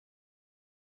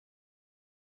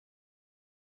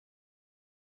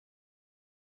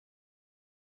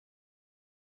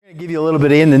I'm going to give you a little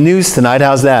bit of in the news tonight.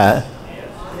 How's that?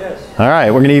 Yes. All right,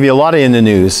 we're going to give you a lot of in the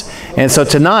news. And so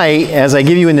tonight, as I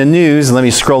give you in the news, let me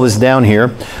scroll this down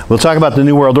here, we'll talk about the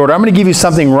New World Order. I'm going to give you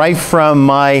something right from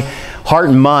my heart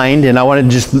and mind, and I want to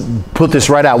just put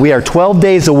this right out. We are 12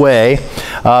 days away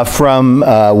from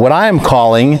what I am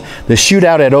calling the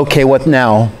shootout at OK What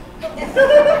Now?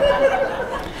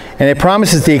 And it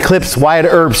promises to eclipse Wyatt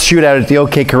Earp's shootout at the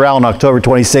OK Correll on October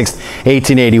 26,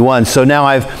 1881. So now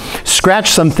I've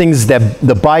scratched some things that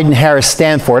the Biden-Harris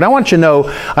stand for. And I want you to know,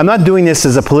 I'm not doing this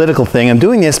as a political thing. I'm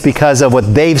doing this because of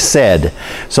what they've said.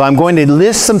 So I'm going to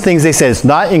list some things they said. It's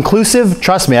not inclusive.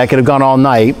 Trust me, I could have gone all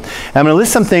night. I'm going to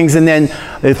list some things, and then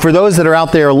for those that are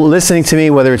out there listening to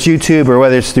me, whether it's YouTube or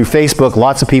whether it's through Facebook,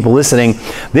 lots of people listening,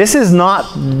 this is not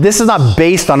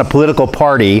based on a political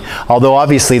party, although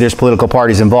obviously there's political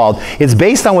parties involved. It's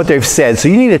based on what they've said. So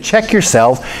you need to check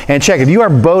yourself and check. If you are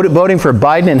voting for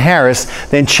Biden and Harris,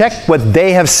 then check what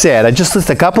they have said. I just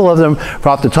listed a couple of them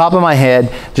off the top of my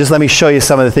head. Just let me show you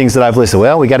some of the things that I've listed.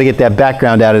 Well, we got to get that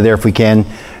background out of there if we can.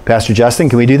 Pastor Justin,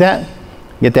 can we do that?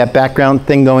 Get that background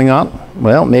thing going on?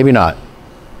 Well, maybe not.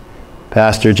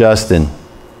 Pastor Justin,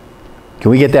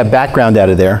 can we get that background out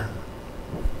of there?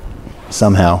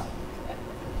 Somehow.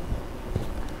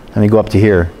 Let me go up to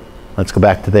here. Let's go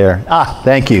back to there. Ah,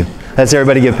 thank you. Let's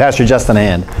everybody give Pastor Justin a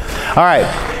hand. All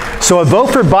right. So a vote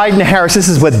for Biden and Harris, this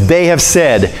is what they have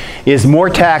said, is more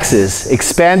taxes,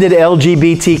 expanded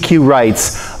LGBTQ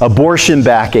rights, abortion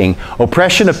backing,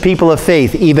 oppression of people of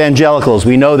faith, evangelicals.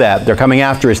 We know that. They're coming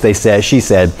after us, they said. She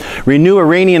said. Renew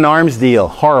Iranian arms deal.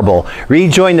 Horrible.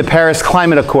 Rejoin the Paris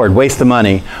Climate Accord. Waste of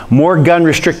money. More gun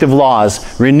restrictive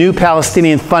laws. Renew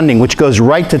Palestinian funding, which goes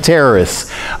right to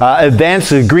terrorists. Advance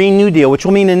the Green New Deal, which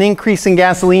will mean an increase in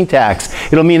gasoline tax.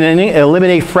 It'll mean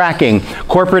eliminate fracking,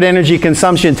 corporate energy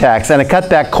consumption tax, and a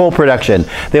cutback coal production.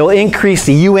 They will increase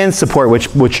the UN support,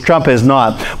 which Trump has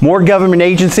not. More government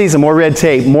agencies and more red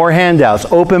tape, more handouts,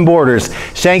 open borders,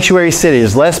 sanctuary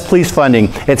cities, less police funding,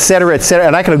 etc., etc.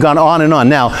 And I could have gone on and on.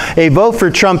 Now, a vote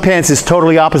for Trump-Pence is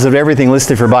totally opposite of everything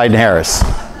listed for Biden-Harris.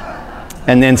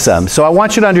 And then some. So I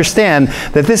want you to understand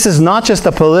that this is not just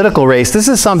a political race. This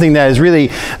is something that is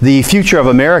really the future of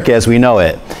America as we know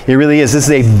it. It really is. This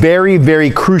is a very,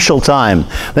 very crucial time.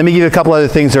 Let me give you a couple other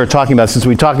things that we're talking about since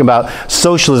we talk about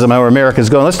socialism, how America is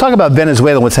going. Let's talk about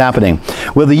Venezuela, what's happening.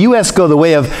 Will the U.S. go the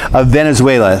way of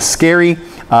Venezuela? Scary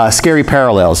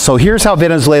parallels. So here's how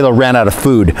Venezuela ran out of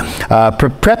food.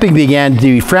 Prepping began to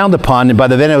be frowned upon by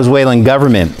the Venezuelan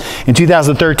government. In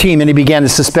 2013, many began to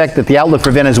suspect that the outlook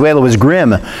for Venezuela was grim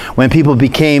when prepping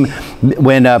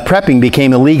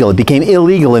became illegal. It became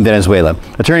illegal in Venezuela.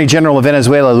 Attorney General of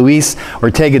Venezuela, Luis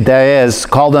Ortega Diaz,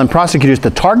 called on prosecutors to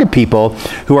target people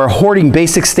who are hoarding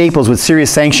basic staples with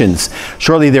serious sanctions.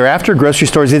 Shortly thereafter, grocery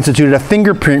stores instituted a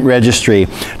fingerprint registry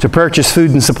to purchase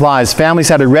food and supplies. Families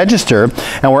had to register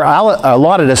and were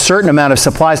allotted a certain amount of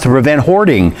supplies to prevent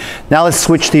hoarding. Now let's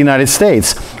switch to the United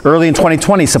States. Early in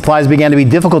 2020, supplies began to be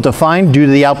difficult to find due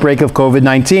to the outbreak of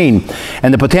COVID-19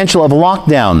 and the potential of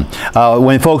lockdown.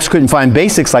 When folks couldn't find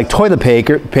basics like toilet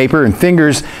paper and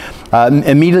fingers,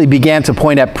 immediately began to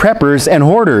point at preppers and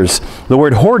hoarders. The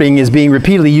word hoarding is being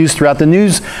repeatedly used throughout the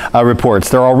news reports.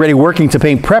 They're already working to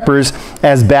paint preppers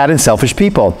as bad and selfish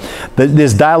people.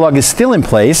 This dialogue is still in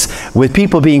place, with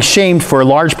people being shamed for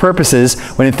large purposes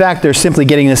when in fact they're simply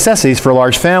getting necessities for a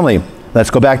large family. Let's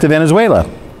go back to Venezuela.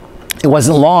 It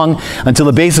wasn't long until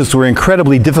the basics were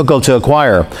incredibly difficult to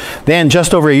acquire. Then,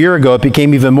 just over a year ago, it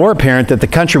became even more apparent that the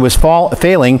country was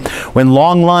failing when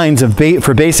long lines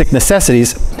for basic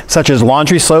necessities, such as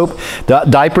laundry soap,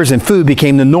 diapers, and food,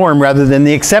 became the norm rather than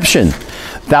the exception.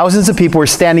 Thousands of people were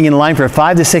standing in line for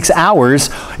 5 to 6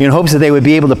 hours in hopes that they would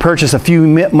be able to purchase a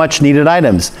few much-needed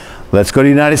items. Let's go to the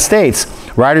United States.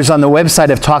 Writers on the website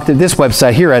have talked at this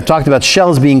website here. I've talked about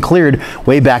shelves being cleared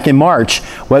way back in March.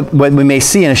 What we may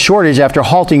see in a shortage after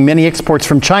halting many exports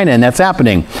from China, and that's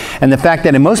happening. And the fact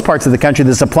that in most parts of the country,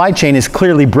 the supply chain is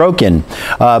clearly broken.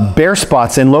 Bare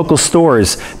spots in local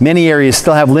stores. Many areas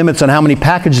still have limits on how many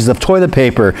packages of toilet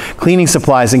paper, cleaning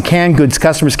supplies, and canned goods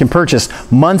customers can purchase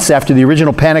months after the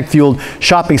original panic-fueled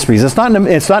shopping sprees. It's not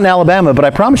in Alabama, but I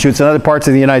promise you it's in other parts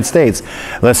of the United States.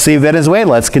 Let's see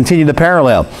Venezuela. Let's continue the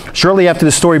parallel. Shortly after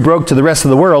the story broke to the rest of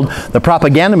the world, the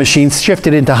propaganda machines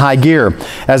shifted into high gear.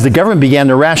 As the government began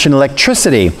to ration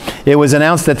electricity, it was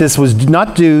announced that this was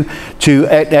not due to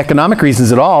economic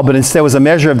reasons at all, but instead was a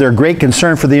measure of their great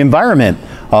concern for the environment.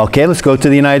 Okay, let's go to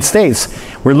the United States.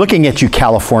 We're looking at you,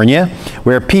 California,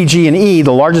 where PG&E,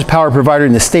 the largest power provider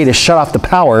in the state, has shut off the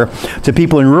power to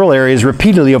people in rural areas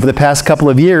repeatedly over the past couple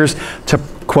of years to,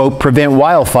 quote, prevent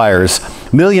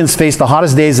wildfires. Millions face the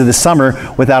hottest days of the summer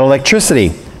without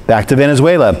electricity. Back to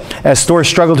Venezuela. As stores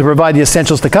struggled to provide the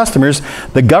essentials to customers,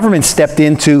 the government stepped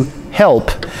in to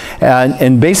help.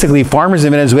 And basically, farmers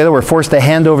in Venezuela were forced to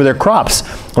hand over their crops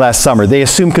last summer. They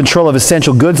assumed control of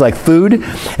essential goods like food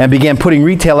and began putting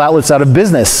retail outlets out of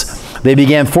business. They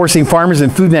began forcing farmers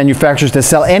and food manufacturers to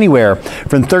sell anywhere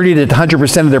from 30 to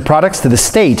 100% of their products to the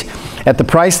state at the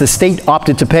price the state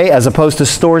opted to pay, as opposed to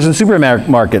stores and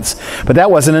supermarkets. But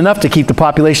that wasn't enough to keep the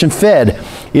population fed.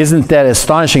 Isn't that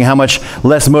astonishing how much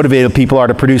less motivated people are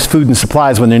to produce food and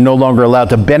supplies when they're no longer allowed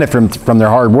to benefit from their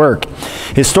hard work?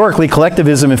 Historically,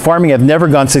 collectivism and farming have never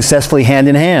gone successfully hand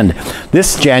in hand.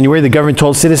 This January, the government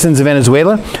told citizens of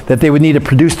Venezuela that they would need to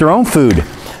produce their own food.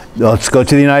 Let's go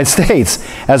to the United States.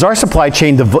 As our supply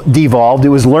chain devolved, it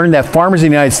was learned that farmers in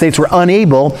the United States were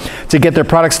unable to get their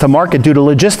products to market due to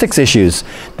logistics issues.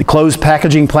 The closed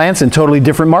packaging plants and totally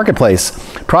different marketplace.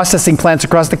 Processing plants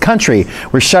across the country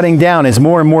were shutting down as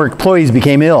more and more employees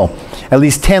became ill. At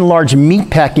least 10 large meat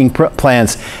packing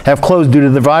plants have closed due to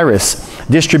the virus.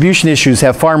 Distribution issues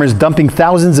have farmers dumping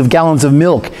thousands of gallons of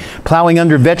milk, plowing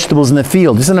under vegetables in the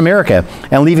field, this is in America,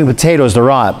 and leaving potatoes to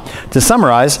rot. To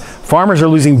summarize, farmers are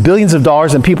losing billions of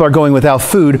dollars and people are going without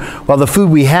food, while the food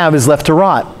we have is left to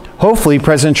rot. Hopefully,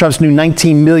 President Trump's new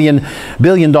 $19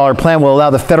 billion plan will allow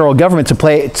the federal government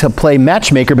to play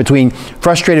matchmaker between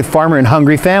frustrated farmer and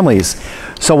hungry families.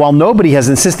 So while nobody has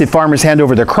insisted farmers hand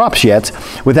over their crops yet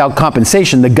without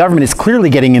compensation, the government is clearly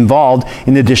getting involved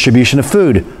in the distribution of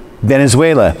food.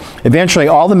 Venezuela. Eventually,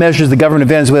 all the measures the government of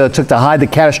Venezuela took to hide the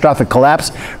catastrophic collapse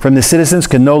from the citizens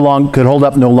could hold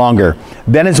up no longer.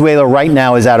 Venezuela right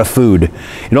now is out of food.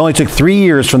 It only took 3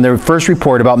 years from their first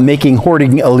report about making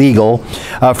hoarding illegal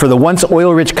for the once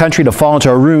oil-rich country to fall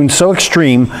into a ruin so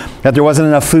extreme that there wasn't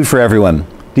enough food for everyone.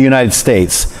 The United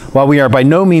States. While we are by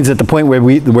no means at the point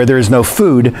where there is no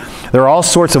food, there are all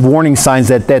sorts of warning signs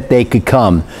that they could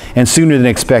come, and sooner than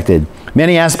expected.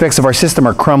 Many aspects of our system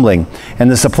are crumbling, and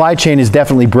the supply chain is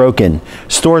definitely broken.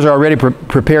 Stores are already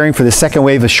preparing for the second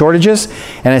wave of shortages,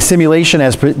 and a simulation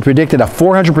has predicted a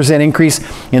 400% increase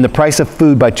in the price of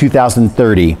food by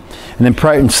 2030. And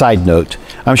then, side note,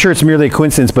 I'm sure it's merely a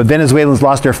coincidence, but Venezuelans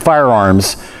lost their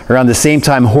firearms around the same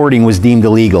time hoarding was deemed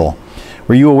illegal.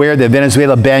 Were you aware that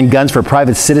Venezuela banned guns for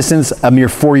private citizens a mere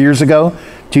 4 years ago?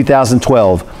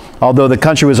 2012. Although the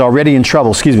country was already in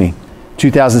trouble,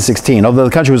 2016. Although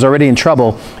the country was already in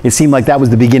trouble, it seemed like that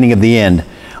was the beginning of the end.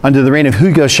 Under the reign of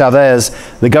Hugo Chavez,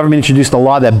 the government introduced a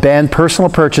law that banned personal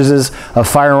purchases of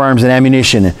firearms and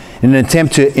ammunition in an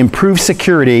attempt to improve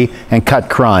security and cut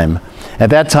crime. At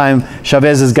that time,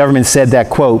 Chavez's government said that,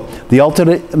 quote, the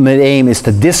ultimate aim is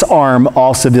to disarm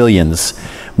all civilians.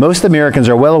 Most Americans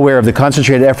are well aware of the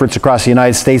concentrated efforts across the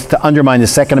United States to undermine the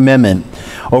Second Amendment.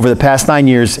 Over the past 9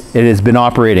 years, it has been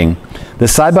operating. The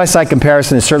side-by-side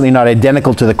comparison is certainly not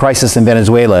identical to the crisis in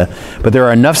Venezuela, but there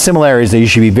are enough similarities that you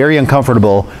should be very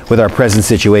uncomfortable with our present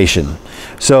situation.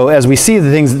 So as we see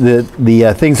the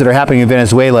things that are happening in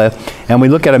Venezuela, and we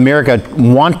look at America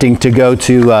wanting to go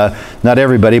to, not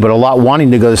everybody, but a lot wanting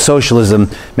to go to socialism,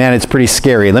 man, it's pretty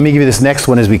scary. Let me give you this next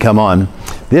one as we come on.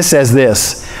 This says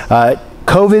this,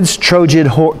 COVID's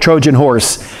Trojan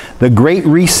horse, the Great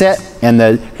Reset and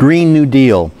the Green New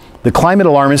Deal. The climate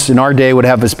alarmists in our day would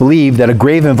have us believe that a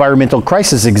grave environmental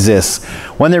crisis exists,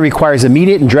 one that requires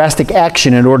immediate and drastic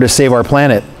action in order to save our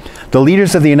planet. The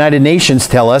leaders of the United Nations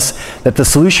tell us that the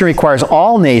solution requires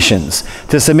all nations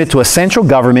to submit to a central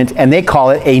government, and they call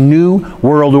it a new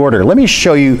world order. Let me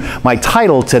show you my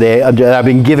title today that I've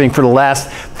been giving for the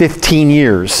last 15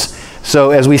 years.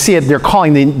 So as we see it, they're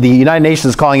calling the United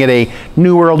Nations calling it a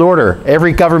new world order.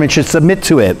 Every government should submit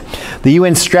to it. The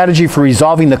UN strategy for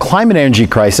resolving the climate energy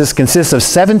crisis consists of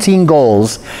 17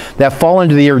 goals that fall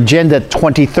under the Agenda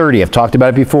 2030. I've talked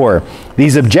about it before.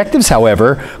 These objectives,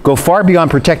 however, go far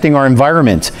beyond protecting our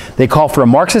environment. They call for a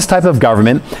Marxist type of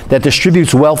government that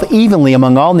distributes wealth evenly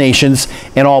among all nations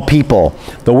and all people.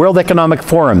 The World Economic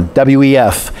Forum,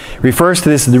 WEF, refers to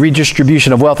this, the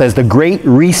redistribution of wealth, as the Great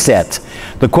Reset.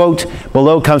 The quote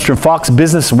below comes from Fox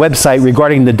Business website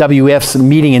regarding the WEF's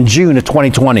meeting in June of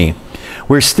 2020.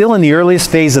 We're still in the earliest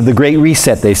phase of the Great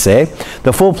Reset, they say.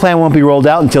 The full plan won't be rolled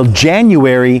out until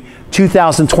January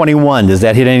 2021. Does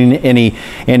that hit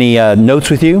any notes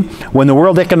with you? When the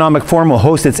World Economic Forum will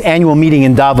host its annual meeting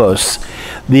in Davos.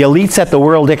 The elites at the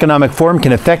World Economic Forum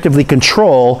can effectively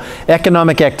control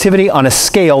economic activity on a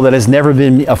scale that has never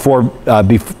been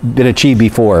achieved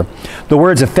before. The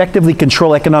words effectively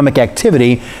control economic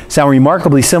activity sound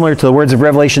remarkably similar to the words of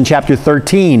Revelation chapter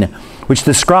 13, which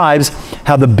describes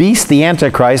how the beast, the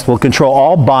Antichrist, will control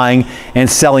all buying and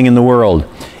selling in the world.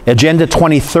 Agenda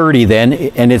 2030 then,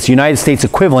 and its United States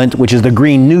equivalent, which is the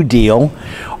Green New Deal,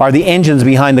 are the engines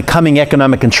behind the coming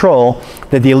economic control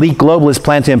that the elite globalists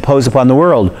plan to impose upon the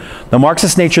world. The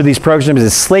Marxist nature of these programs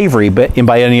is slavery, but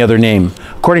by any other name.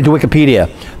 According to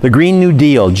Wikipedia, the Green New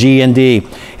Deal,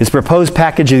 GND, is a proposed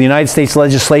package of the United States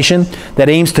legislation that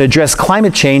aims to address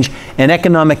climate change and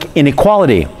economic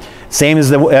inequality. Same as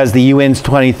the UN's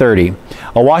 2030.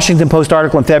 A Washington Post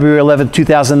article on February 11,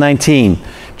 2019.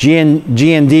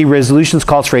 GND resolutions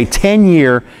calls for a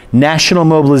 10-year national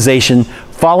mobilization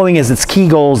following as its key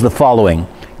goals the following: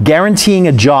 guaranteeing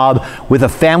a job with a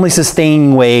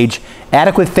family-sustaining wage,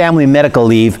 adequate family medical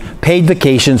leave, paid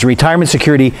vacations, retirement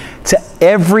security to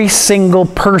every single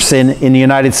person in the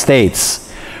United States.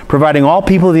 Providing all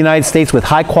people of the United States with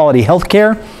high-quality health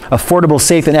care, affordable,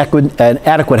 safe, and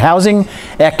adequate housing,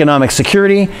 economic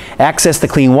security, access to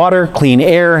clean water, clean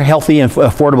air, healthy and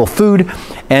affordable food,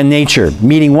 and nature.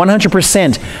 Meeting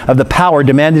 100% of the power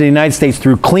demanded in the United States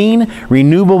through clean,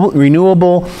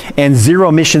 renewable, and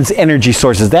zero-emissions energy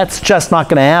sources. That's just not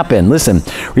going to happen. Listen,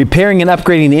 repairing and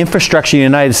upgrading the infrastructure in the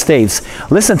United States.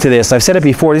 Listen to this. I've said it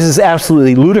before. This is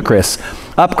absolutely ludicrous.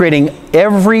 Upgrading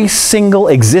every single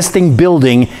existing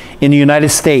building in the United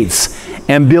States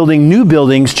and building new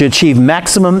buildings to achieve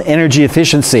maximum energy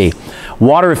efficiency,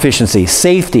 water efficiency,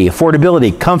 safety,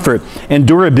 affordability, comfort, and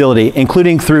durability,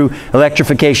 including through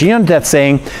electrification. You know what that's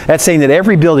saying? That's saying that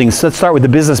every building, so let's start with the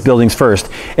business buildings first.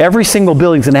 Every single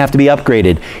building is going to have to be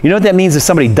upgraded. You know what that means? If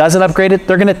somebody doesn't upgrade it,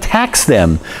 they're going to tax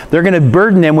them. They're going to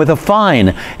burden them with a fine.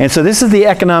 And so this is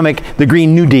the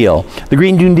Green New Deal. The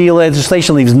Green New Deal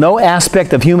legislation leaves no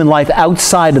aspect of human life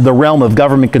outside of the realm of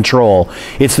government control.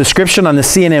 Its description on the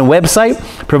CNN website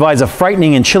provides a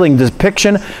frightening and chilling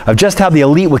depiction of just how the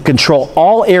elite would control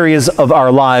all areas of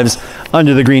our lives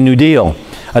under the Green New Deal.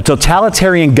 A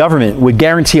totalitarian government would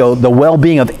guarantee the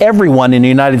well-being of everyone in the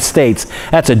United States.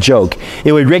 That's a joke.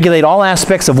 It would regulate all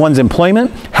aspects of one's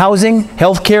employment, housing,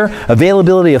 healthcare,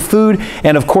 availability of food,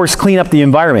 and of course clean up the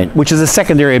environment, which is a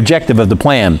secondary objective of the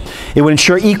plan. It would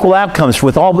ensure equal outcomes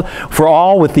for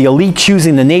all, with the elite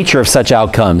choosing the nature of such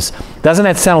outcomes. Doesn't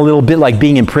that sound a little bit like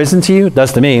being in prison to you? It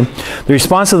does to me. The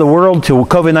response of the world to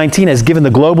COVID-19 has given the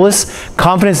globalists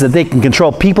confidence that they can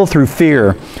control people through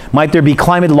fear. Might there be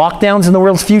climate lockdowns in the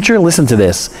world's future? Listen to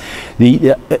this.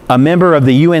 A member of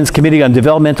the UN's Committee on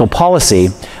Developmental Policy,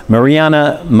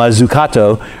 Mariana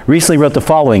Mazzucato, recently wrote the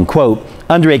following, quote,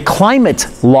 "Under a climate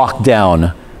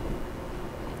lockdown,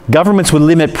 governments would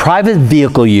limit private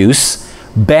vehicle use,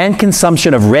 ban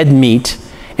consumption of red meat,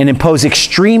 and impose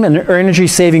extreme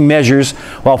energy-saving measures,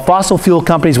 while fossil fuel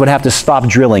companies would have to stop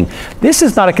drilling." This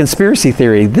is not a conspiracy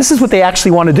theory. This is what they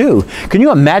actually want to do. Can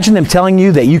you imagine them telling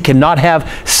you that you cannot have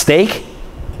steak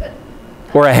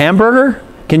or a hamburger?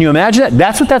 Can you imagine that?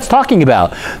 That's what that's talking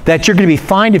about. That you're going to be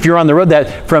fined if you're on the road,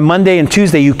 that from Monday and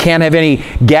Tuesday you can't have any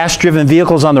gas-driven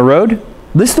vehicles on the road?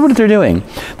 Listen to what they're doing.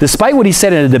 Despite what he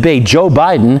said in a debate, Joe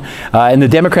Biden and the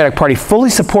Democratic Party fully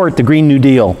support the Green New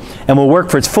Deal and will work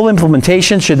for its full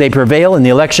implementation should they prevail in the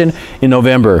election in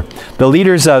November. The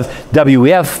leaders of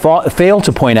WEF fail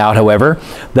to point out, however,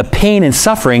 the pain and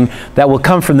suffering that will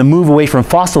come from the move away from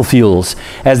fossil fuels,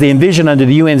 as they envision under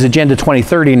the UN's Agenda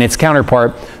 2030 and its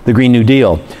counterpart, the Green New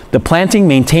Deal. The planting,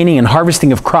 maintaining, and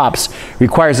harvesting of crops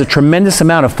requires a tremendous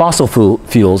amount of fossil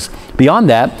fuels. Beyond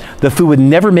that, the food would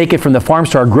never make it from the farms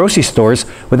to our grocery stores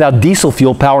without diesel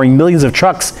fuel powering millions of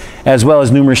trucks as well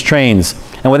as numerous trains.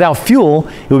 And without fuel,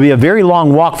 it would be a very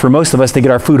long walk for most of us to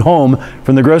get our food home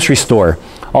from the grocery store.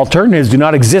 Alternatives do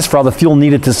not exist for all the fuel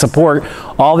needed to support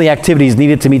all the activities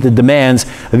needed to meet the demands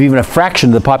of even a fraction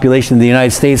of the population of the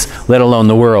United States, let alone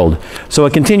the world. So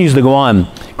it continues to go on.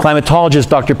 Climatologist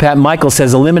Dr. Pat Michael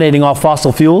says eliminating all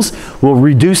fossil fuels will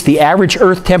reduce the average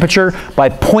Earth temperature by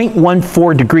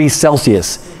 0.14 degrees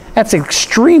Celsius. That's an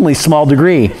extremely small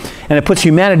degree, and it puts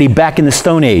humanity back in the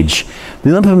Stone Age.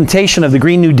 The implementation of the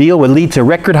Green New Deal would lead to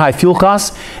record high fuel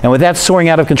costs, and with that soaring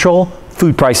out of control,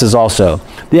 food prices also.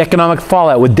 The economic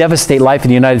fallout would devastate life in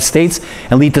the United States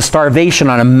and lead to starvation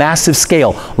on a massive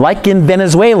scale, like in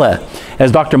Venezuela.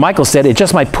 As Dr. Michael said, it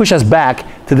just might push us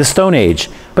back to the Stone Age.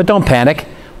 But don't panic.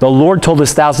 The Lord told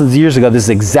us thousands of years ago this is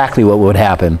exactly what would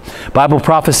happen. Bible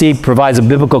prophecy provides a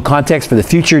biblical context for the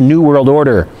future New World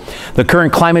Order. The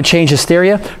current climate change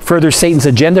hysteria furthers Satan's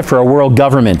agenda for a world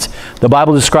government. The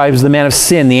Bible describes the man of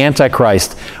sin, the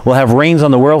Antichrist, will have reins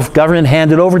on the world government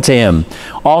handed over to him.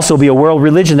 Also be a world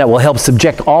religion that will help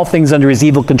subject all things under his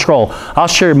evil control. I'll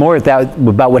share more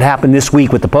about what happened this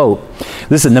week with the Pope.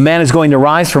 Listen, the man is going to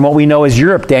rise from what we know as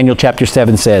Europe, Daniel chapter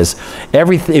 7 says.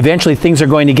 Eventually things are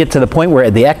going to get to the point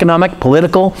where the economic,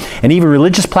 political, and even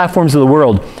religious platforms of the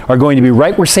world are going to be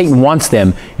right where Satan wants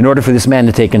them in order for this man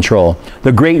to take control.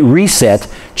 The Great Reset,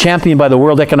 championed by the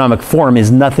World Economic Forum,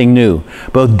 is nothing new.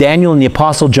 Both Daniel and the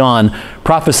Apostle John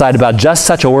prophesied about just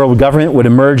such a world government would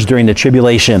emerge during the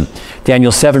tribulation.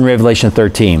 Daniel 7, Revelation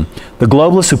 13. The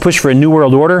globalists who push for a new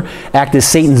world order act as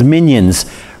Satan's minions,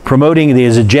 promoting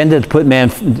his agenda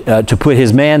to put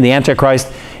his man, the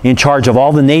Antichrist, in charge of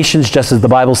all the nations, just as the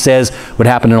Bible says would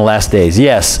happen in the last days.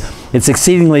 Yes, it's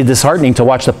exceedingly disheartening to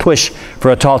watch the push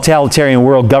for a totalitarian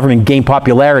world government gain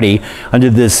popularity under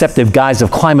the deceptive guise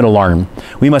of climate alarm.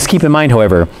 We must keep in mind,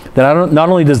 however, that not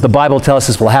only does the Bible tell us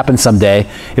this will happen someday,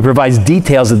 it provides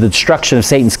details of the destruction of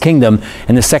Satan's kingdom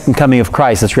and the second coming of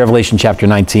Christ. That's Revelation chapter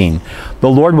 19. The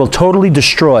Lord will totally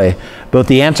destroy both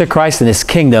the Antichrist and his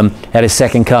kingdom at his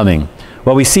second coming.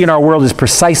 What we see in our world is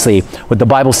precisely what the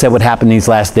Bible said would happen in these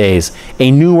last days. A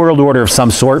new world order of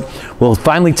some sort will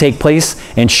finally take place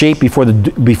and shape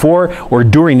before or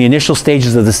during the initial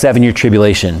stages of the 7-year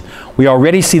tribulation. We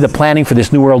already see the planning for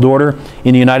this new world order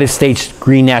in the United States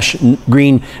Green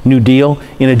New Deal,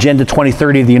 in Agenda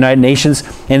 2030 of the United Nations,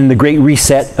 and in the Great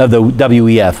Reset of the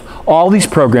WEF. All these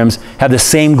programs have the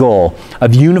same goal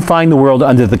of unifying the world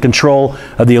under the control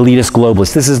of the elitist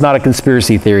globalists. This is not a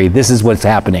conspiracy theory. This is what's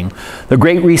happening. The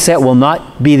Great Reset will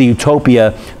not be the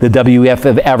utopia the WEF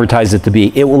have advertised it to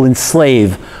be. It will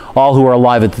enslave all who are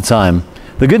alive at the time.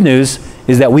 The good news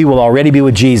is that we will already be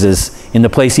with Jesus in the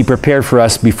place he prepared for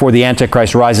us before the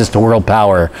Antichrist rises to world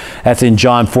power. That's in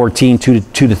John 14,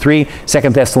 2-3, 2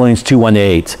 Thessalonians 2,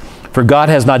 1-8. For God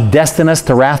has not destined us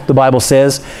to wrath, the Bible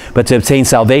says, but to obtain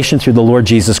salvation through the Lord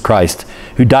Jesus Christ,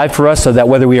 who died for us so that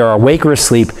whether we are awake or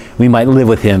asleep, we might live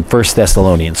with him, 1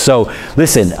 Thessalonians. So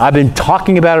listen, I've been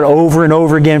talking about it over and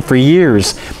over again for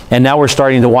years, and now we're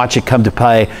starting to watch it come to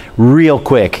play real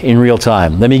quick, in real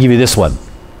time. Let me give you this one.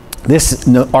 This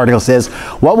article says,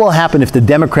 what will happen if the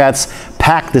Democrats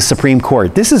pack the Supreme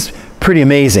Court? This is pretty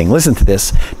amazing. Listen to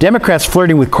this. Democrats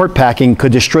flirting with court packing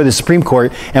could destroy the Supreme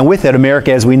Court, and with it,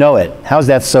 America as we know it. How's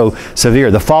that so severe?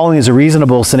 The following is a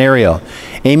reasonable scenario.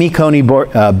 Amy Coney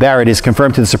Barrett is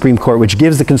confirmed to the Supreme Court, which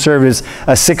gives the conservatives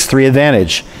a 6-3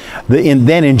 advantage.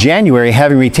 Then in January,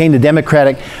 having retained the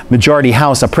Democratic majority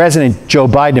House, a President Joe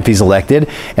Biden, if he's elected,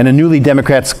 and a newly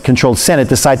Democrats-controlled Senate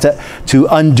decide to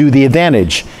undo the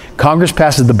advantage. Congress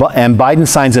passes and Biden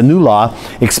signs a new law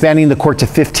expanding the court to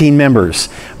 15 members.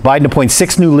 Biden appoints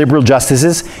 6 new liberal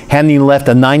justices, handing the left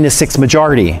a 9-6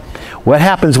 majority. What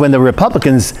happens when the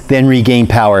Republicans then regain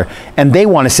power and they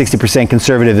want a 60%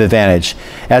 conservative advantage?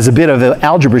 As a bit of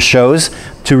algebra shows,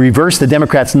 to reverse the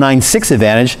Democrats' 9-6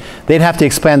 advantage, they'd have to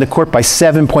expand the court by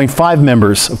 7.5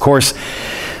 members. Of course,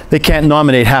 they can't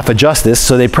nominate half a justice,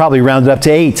 so they probably round it up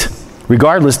to 8.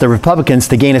 Regardless, the Republicans,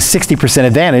 to gain a 60%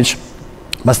 advantage,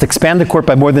 must expand the court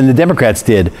by more than the Democrats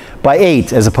did, by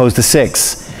 8 as opposed to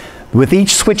 6. With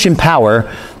each switch in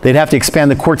power, they'd have to expand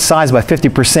the court size by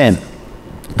 50%.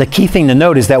 The key thing to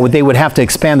note is that they would have to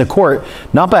expand the court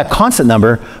not by a constant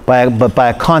number, but by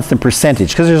a constant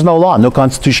percentage, because there's no law, no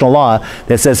constitutional law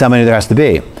that says how many there has to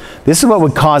be. This is what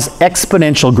would cause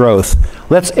exponential growth.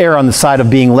 Let's err on the side of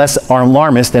being less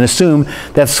alarmist and assume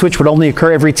that switch would only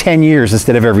occur every 10 years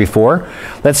instead of every 4.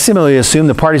 Let's similarly assume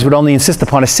the parties would only insist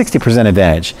upon a 60%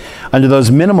 advantage. Under those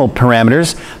minimal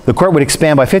parameters, the court would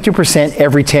expand by 50%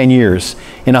 every 10 years.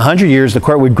 In 100 years, the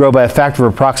court would grow by a factor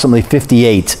of approximately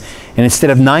 58. And instead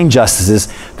of 9 justices,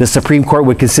 the Supreme Court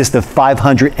would consist of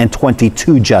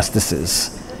 522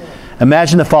 justices.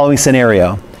 Imagine the following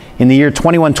scenario. In the year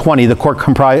 2120, the court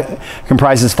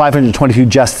comprises 522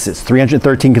 justices,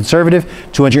 313 conservative,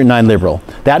 209 liberal.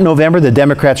 That November, the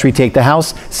Democrats retake the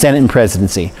House, Senate, and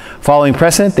presidency. Following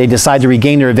precedent, they decide to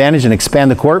regain their advantage and expand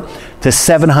the court to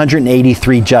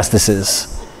 783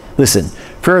 justices. Listen,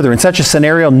 further, in such a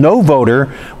scenario, no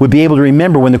voter would be able to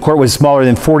remember when the court was smaller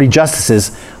than 40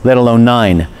 justices, let alone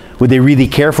 9. Would they really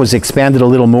care if it was expanded a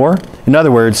little more? In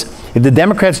other words, if the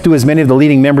Democrats do as many of the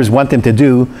leading members want them to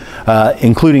do,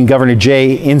 including Governor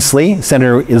Jay Inslee,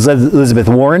 Senator Elizabeth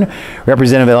Warren,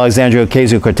 Representative Alexandria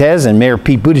Ocasio-Cortez, and Mayor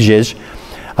Pete Buttigieg,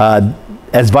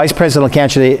 as Vice Presidential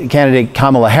candidate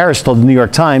Kamala Harris told the New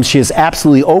York Times, she is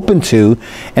absolutely open to,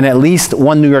 and at least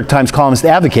one New York Times columnist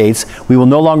advocates, we will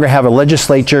no longer have a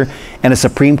legislature and a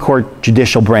Supreme Court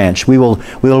judicial branch. We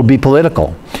will be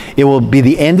political. It will be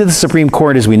the end of the Supreme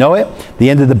Court as we know it, the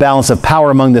end of the balance of power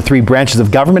among the 3 branches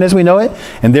of government as we know it,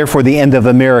 and therefore the end of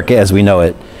America as we know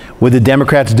it. Would the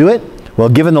Democrats do it? Well,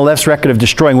 given the left's record of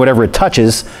destroying whatever it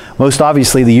touches, most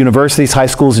obviously the universities, high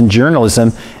schools, and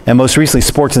journalism, and most recently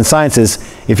sports and sciences,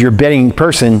 if you're a betting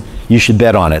person, you should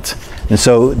bet on it. And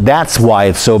so that's why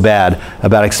it's so bad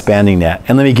about expanding that.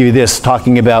 And let me give you this,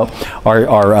 talking about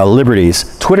our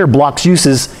liberties. Twitter blocks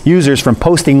users from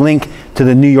posting link to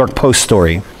the New York Post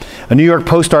story. A New York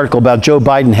Post article about Joe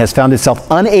Biden has found itself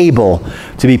unable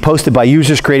to be posted by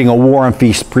users, creating a war on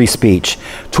free speech.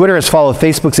 Twitter has followed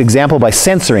Facebook's example by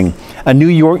censoring a New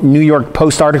York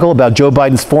Post article about Joe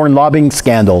Biden's foreign lobbying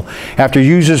scandal after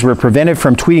users were prevented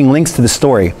from tweeting links to the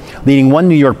story, leading one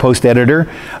New York Post editor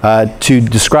to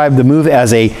describe the move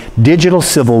as a digital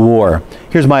civil war.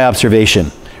 Here's my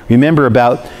observation. Remember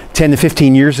about 10 to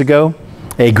 15 years ago,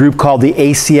 a group called the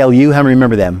ACLU? How many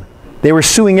remember them? They were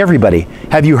suing everybody.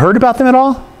 Have you heard about them at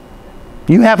all?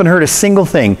 You haven't heard a single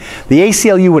thing. The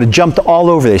ACLU would have jumped all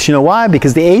over this. You know why?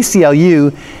 Because the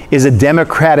ACLU is a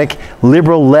democratic,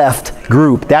 liberal left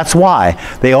group. That's why.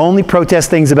 They only protest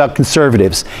things about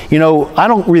conservatives. You know, I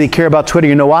don't really care about Twitter.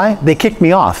 You know why? They kicked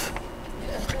me off.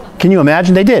 Can you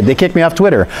imagine? They did. They kicked me off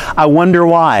Twitter. I wonder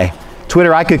why.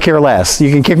 Twitter, I could care less.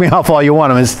 You can kick me off all you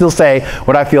want. I'm going to still say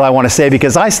what I feel I want to say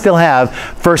because I still have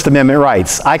First Amendment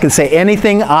rights. I can say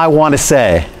anything I want to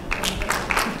say.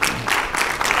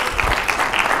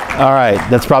 All right,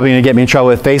 that's probably going to get me in trouble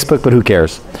with Facebook, but who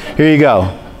cares? Here you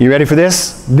go. You ready for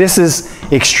this? This is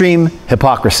extreme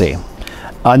hypocrisy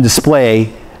on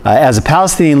display as a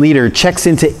Palestinian leader checks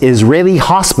into Israeli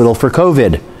hospital for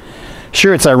COVID.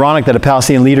 Sure, it's ironic that a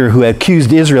Palestinian leader who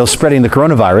accused Israel of spreading the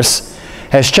coronavirus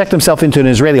has checked himself into an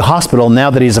Israeli hospital now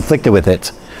that he's afflicted with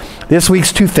it. This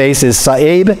week's two-face is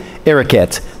Saeb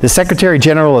Erekat, the Secretary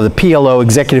General of the PLO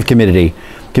Executive Committee.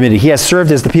 He has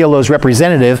served as the PLO's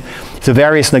representative to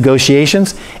various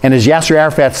negotiations and as Yasser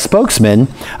Arafat's spokesman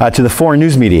to the foreign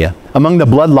news media. Among the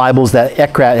blood libels that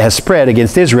Erekat has spread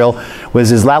against Israel was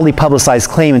his loudly publicized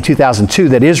claim in 2002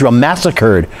 that Israel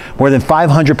massacred more than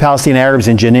 500 Palestinian Arabs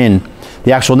in Jenin.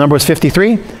 The actual number was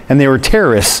 53, and they were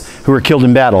terrorists who were killed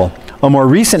in battle. A more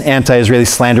recent anti-Israeli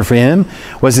slander for him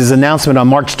was his announcement on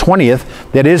March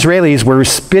 20th that Israelis were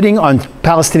spitting on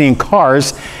Palestinian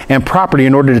cars and property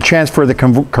in order to transfer the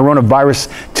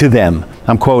coronavirus to them.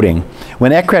 I'm quoting.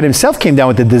 When Erekat himself came down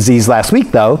with the disease last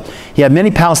week, though, he had many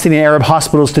Palestinian Arab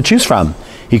hospitals to choose from.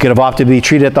 He could have opted to be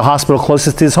treated at the hospital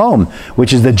closest to his home,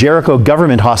 which is the Jericho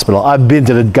Government Hospital. I've been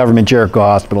to the government Jericho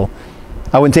Hospital.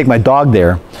 I wouldn't take my dog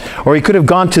there. Or he could have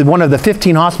gone to one of the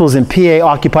 15 hospitals in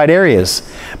PA-occupied areas.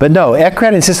 But no,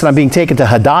 Erekat insisted on being taken to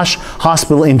Hadash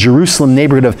Hospital in Jerusalem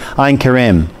neighborhood of Ein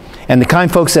Kerem. And the kind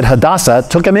folks at Hadassah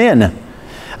took him in.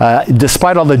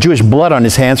 Despite all the Jewish blood on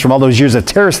his hands from all those years of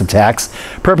terrorist attacks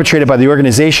perpetrated by the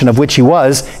organization of which he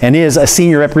was and is a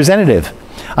senior representative.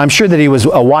 I'm sure that it was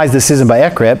a wise decision by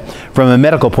Erekat from a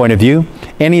medical point of view.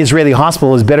 Any Israeli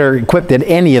hospital is better equipped than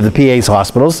any of the PA's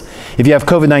hospitals. If you have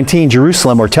COVID-19,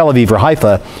 Jerusalem or Tel Aviv or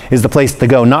Haifa is the place to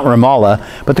go, not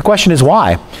Ramallah. But the question is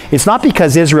why? It's not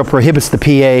because Israel prohibits the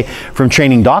PA from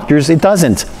training doctors. It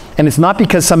doesn't. And it's not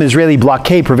because some Israeli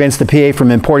blockade prevents the PA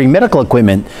from importing medical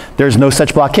equipment. There's no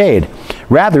such blockade.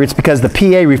 Rather, it's because the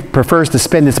PA prefers to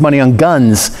spend its money on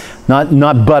guns,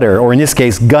 not butter, or in this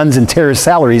case, guns and terrorist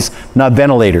salaries, not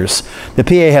ventilators. The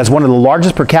PA has one of the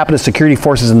largest per capita security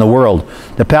forces in the world.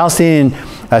 The Palestinian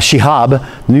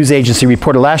Shihab news agency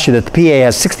reported last year that the PA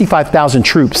has 65,000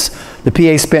 troops. The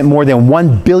PA spent more than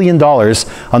 $1 billion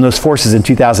on those forces in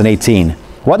 2018.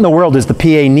 What in the world does the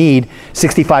PA need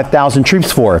 65,000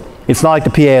 troops for? It's not like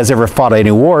the PA has ever fought any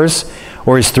wars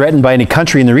or is threatened by any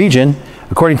country in the region.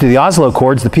 According to the Oslo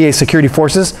Accords, the PA security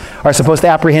forces are supposed to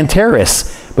apprehend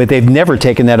terrorists, but they've never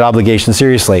taken that obligation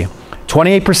seriously.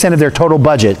 28% of their total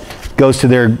budget goes to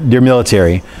their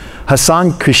military.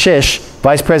 Hassan Kushish,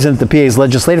 vice president of the PA's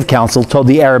Legislative Council, told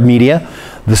the Arab media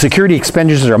the security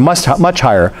expenditures are much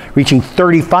higher, reaching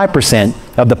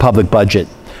 35% of the public budget.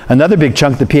 Another big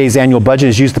chunk of the PA's annual budget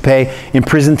is used to pay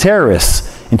imprisoned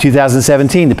terrorists. In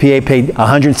 2017, the PA paid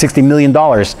 $160 million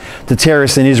to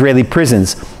terrorists in Israeli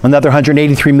prisons, another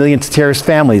 $183 million to terrorist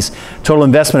families. Total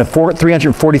investment of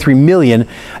 $343 million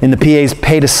in the PA's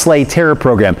pay-to-slay terror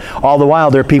program. All the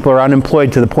while, their people are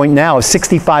unemployed to the point now of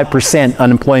 65%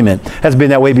 unemployment. Has been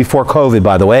that way before COVID,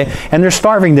 by the way, and they're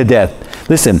starving to death.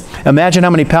 Listen, imagine how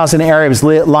many Palestinian Arabs'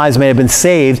 lives may have been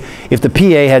saved if the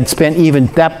PA had spent even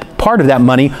that part of that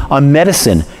money on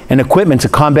medicine and equipment to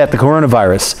combat the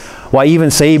coronavirus. Why even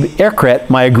Saeb Erekat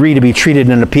might agree to be treated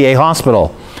in a PA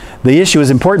hospital. The issue is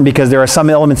important because there are some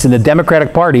elements in the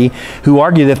Democratic Party who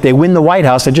argue that if they win the White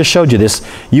House, I just showed you this,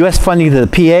 U.S. funding to the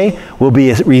PA will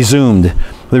be resumed.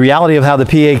 The reality of how the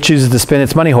PA chooses to spend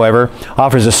its money, however,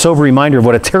 offers a sober reminder of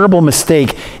what a terrible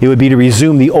mistake it would be to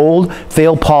resume the old,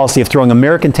 failed policy of throwing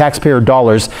American taxpayer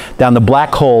dollars down the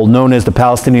black hole known as the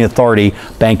Palestinian Authority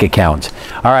bank account.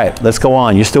 All right, let's go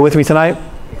on. You still with me tonight?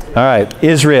 All right,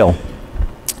 Israel.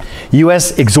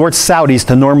 U.S. exhorts Saudis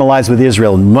to normalize with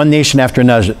Israel, one nation after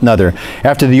another.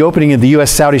 After the opening of the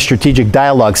U.S.-Saudi Strategic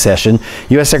Dialogue session,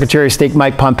 U.S. Secretary of State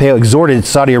Mike Pompeo exhorted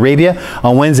Saudi Arabia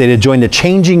on Wednesday to join the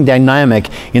changing dynamic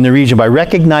in the region by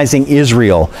recognizing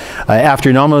Israel after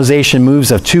normalization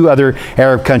moves of two other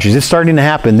Arab countries. It's starting to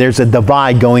happen. There's a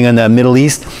divide going on in the Middle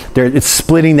East. It's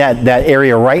splitting that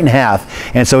area right in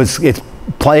half. And so it's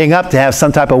playing up to have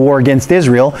some type of war against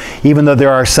Israel, even though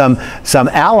there are some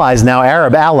allies now,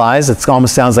 Arab allies. It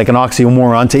almost sounds like an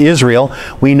oxymoron to Israel.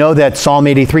 We know that Psalm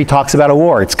 83 talks about a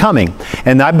war. It's coming.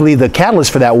 And I believe the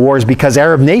catalyst for that war is because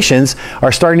Arab nations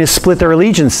are starting to split their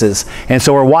allegiances. And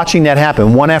so we're watching that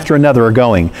happen. One after another are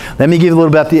going. Let me give you a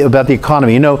little bit about the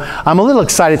economy. You know, I'm a little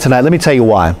excited tonight. Let me tell you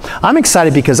why. I'm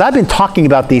excited because I've been talking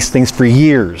about these things for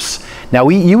years. Now,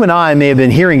 you and I may have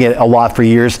been hearing it a lot for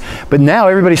years, but now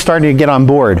everybody's starting to get on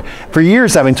board. For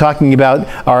years, I've been talking about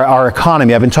our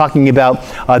economy. I've been talking about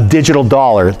a digital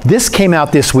dollar. This came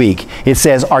out this week. It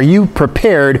says, are you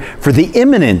prepared for the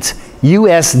imminent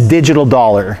U.S. digital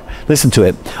dollar? Listen to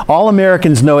it. All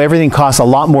Americans know everything costs a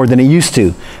lot more than it used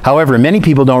to. However, many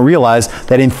people don't realize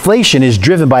that inflation is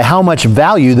driven by how much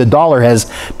value the dollar has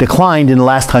declined in the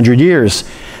last 100 years.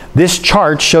 This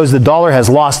chart shows the dollar has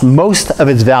lost most of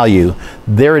its value.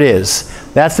 There it is.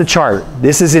 That's the chart.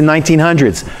 This is in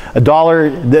 1900s. A dollar,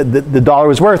 the dollar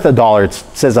was worth $1. It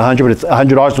says 100, but it's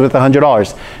 $100 worth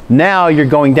 $100. Now you're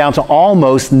going down to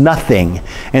almost nothing.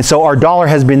 And so our dollar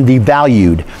has been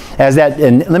devalued.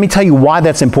 And let me tell you why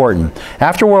that's important.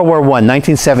 After World War I,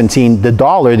 1917, the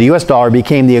dollar, the US dollar,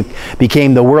 became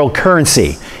the world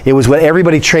currency. It was what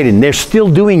everybody traded in. They're still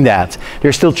doing that.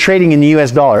 They're still trading in the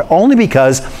US dollar, only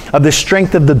because of the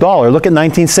strength of the dollar. Look at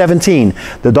 1917.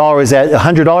 The dollar was at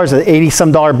 $100 at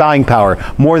 80-some dollar buying power,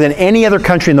 more than any other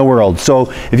country in the world.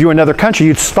 So if you were another country,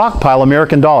 you'd stockpile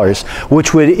American dollars,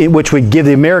 which would give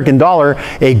the American dollar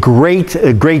a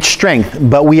great strength.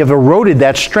 But we have eroded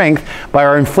that strength by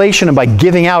our inflation and by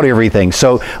giving out everything.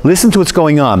 So listen to what's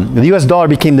going on. The US dollar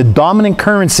became the dominant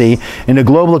currency in the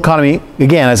global economy,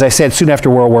 again, as I said, soon after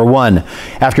World War I.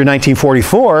 After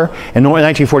 1944 and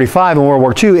 1945 and World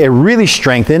War II, it really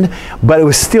strengthened, but it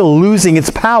was still losing its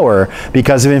power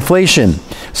because of inflation.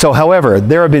 So, however,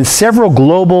 there have been several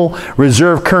global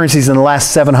reserve currencies in the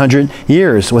last 700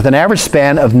 years, with an average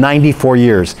span of 94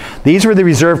 years. These were the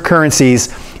reserve currencies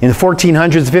in the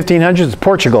 1400s, 1500s.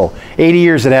 Portugal, 80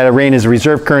 years it had a reign as a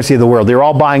reserve currency of the world. They were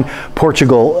all buying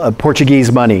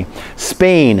Portuguese money.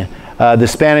 Spain, the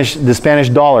Spanish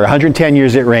dollar, 110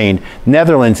 years it reigned.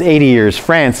 Netherlands, 80 years.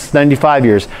 France, 95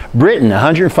 years. Britain,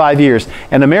 105 years.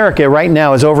 And America right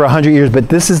now is over 100 years. But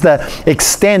this is the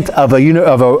extent of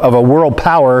a world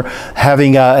power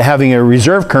having a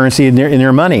reserve currency in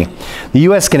their money. The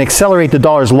U.S. can accelerate the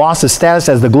dollar's loss of status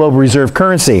as the global reserve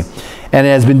currency, and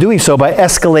it has been doing so by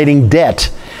escalating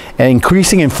debt and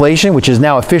increasing inflation, which is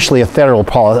now officially a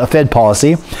Fed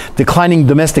policy, declining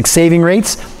domestic saving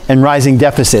rates, and rising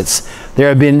deficits. There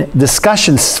have been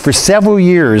discussions for several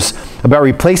years about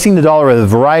replacing the dollar with a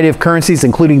variety of currencies,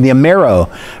 including the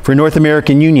Amero for North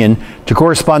American Union to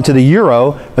correspond to the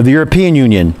euro of the European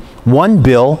Union. One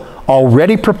bill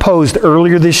already proposed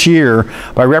earlier this year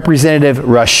by Representative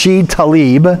Rashid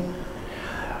Tlaib,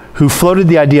 who floated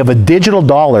the idea of a digital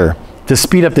dollar to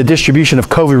speed up the distribution of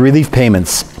COVID relief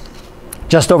payments.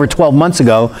 Just over 12 months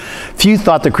ago, few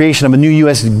thought the creation of a new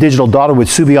U.S. digital dollar would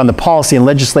soon be on the policy and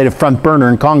legislative front burner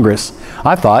in Congress.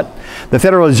 I thought the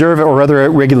Federal Reserve or other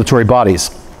regulatory bodies.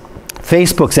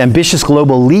 Facebook's ambitious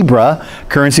global Libra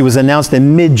currency was announced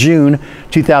in mid-June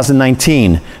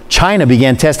 2019. China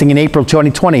began testing in April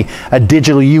 2020 a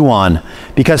digital yuan.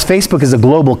 Because Facebook is a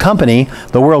global company,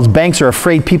 the world's banks are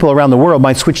afraid people around the world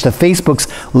might switch to Facebook's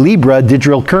Libra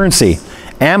digital currency.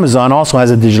 Amazon also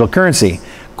has a digital currency.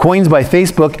 Coins by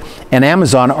Facebook and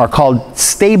Amazon are called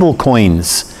stable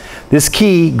coins. This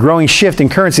key growing shift in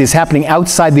currency is happening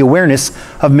outside the awareness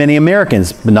of many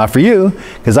Americans, but not for you,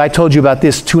 because I told you about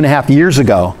this 2.5 years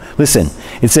ago. Listen,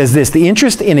 it says this: the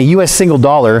interest in a U.S. single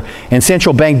dollar and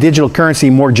central bank digital currency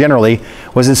more generally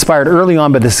was inspired early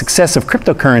on by the success of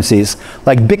cryptocurrencies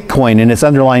like Bitcoin and its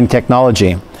underlying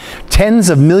technology. Tens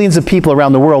of millions of people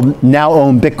around the world now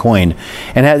own Bitcoin,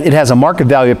 and it has a market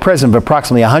value at present of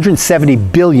approximately 170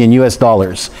 billion US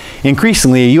dollars.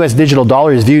 Increasingly, a US digital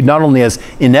dollar is viewed not only as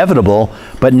inevitable,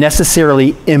 but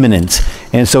necessarily imminent.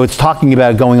 And so it's talking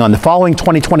about going on. The following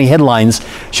 2020 headlines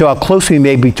show how close we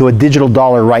may be to a digital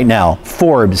dollar right now.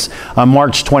 Forbes on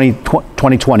March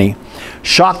 2020.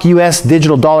 Shock U.S.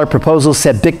 digital dollar proposals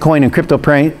set Bitcoin and crypto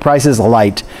prices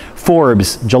alight.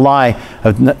 Forbes, July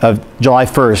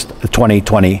 1st of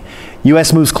 2020.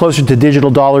 U.S. moves closer to digital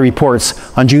dollar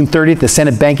reports. On June 30th, the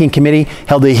Senate Banking Committee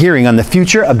held a hearing on the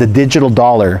future of the digital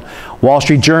dollar. Wall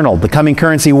Street Journal, the coming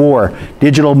currency war,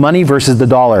 digital money versus the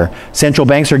dollar. Central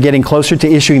banks are getting closer to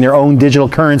issuing their own digital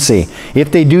currency.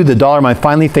 If they do, the dollar might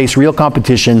finally face real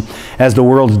competition as the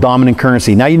world's dominant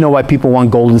currency. Now you know why people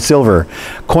want gold and silver.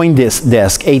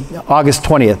 CoinDesk, August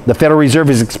 20th, the Federal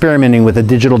Reserve is experimenting with a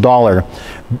digital dollar.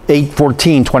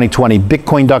 8/14/2020,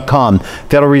 Bitcoin.com,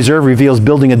 Federal Reserve reveals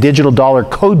building a digital dollar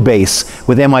code base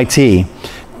with MIT.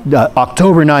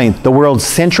 October 9th, the world's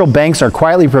central banks are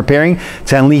quietly preparing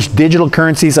to unleash digital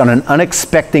currencies on an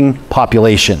unexpected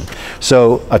population.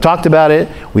 So I talked about it.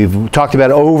 We've talked about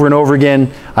it over and over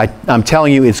again. I'm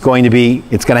telling you, it's going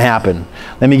to happen.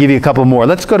 Let me give you a couple more.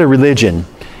 Let's go to religion.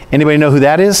 Anybody know who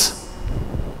that is?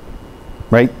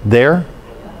 Right there?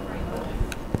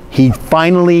 He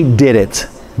finally did it.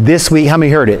 This week, how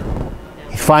many heard it?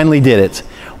 He finally did it.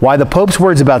 Why the Pope's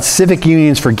words about civic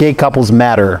unions for gay couples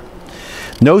matter.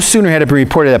 No sooner had it been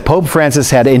reported that Pope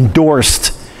Francis had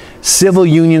endorsed civil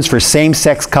unions for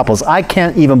same-sex couples. I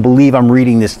can't even believe I'm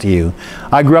reading this to you.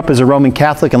 I grew up as a Roman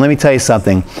Catholic, and let me tell you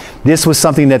something. This was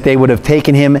something that they would have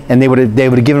taken him, and they would have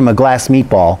given him a glass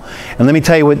meatball. And let me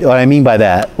tell you what I mean by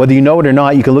that. Whether you know it or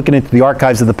not, you can look into the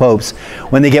archives of the popes.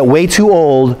 When they get way too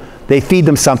old, they feed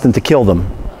them something to kill them.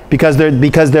 Because their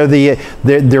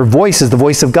voice is the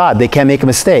voice of God. They can't make a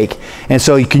mistake. And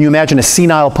so can you imagine a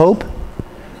senile pope?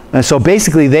 And so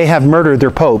basically they have murdered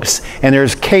their popes. And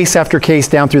there's case after case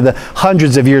down through the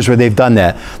hundreds of years where they've done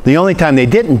that. The only time they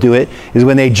didn't do it is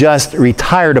when they just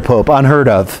retired a pope, unheard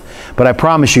of. But I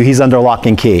promise you, he's under lock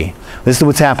and key. This is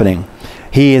what's happening.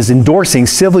 He is endorsing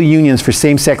civil unions for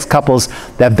same-sex couples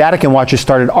that Vatican watchers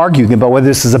started arguing about whether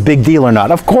this is a big deal or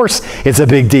not. Of course it's a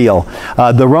big deal.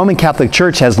 The Roman Catholic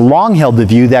Church has long held the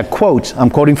view that, quote, I'm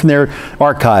quoting from their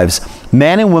archives,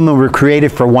 man and woman were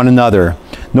created for one another.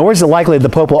 Nor is it likely that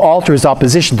the Pope will alter his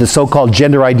opposition to so-called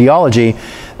gender ideology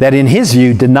that, in his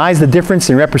view, denies the difference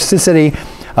in reciprocity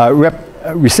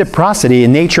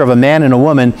in nature of a man and a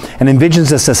woman and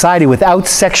envisions a society without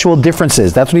sexual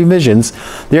differences. That's what he envisions,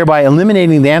 thereby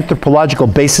eliminating the anthropological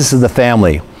basis of the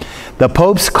family. The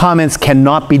Pope's comments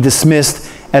cannot be dismissed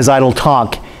as idle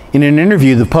talk. In an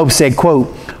interview, the Pope said,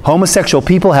 quote, homosexual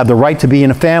people have the right to be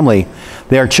in a family.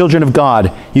 They are children of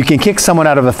God. You can kick someone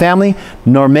out of a family,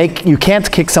 you can't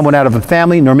kick someone out of a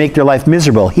family nor make their life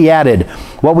miserable. He added,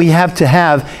 what we have to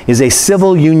have is a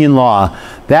civil union law.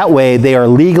 That way they are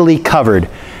legally covered.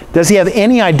 Does he have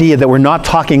any idea that we're not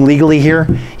talking legally here?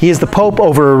 He is the Pope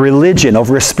over a religion,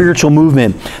 over a spiritual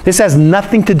movement. This has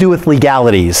nothing to do with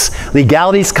legalities.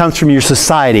 Legalities comes from your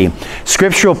society.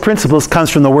 Scriptural principles comes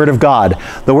from the Word of God.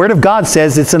 The Word of God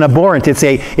says it's an abhorrent, it's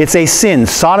a sin.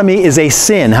 Sodomy is a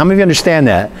sin. How many of you understand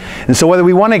that? And so whether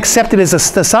we want to accept it as a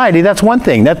society, that's one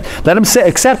thing. Let them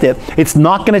accept it. It's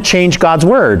not going to change God's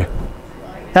Word.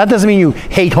 That doesn't mean you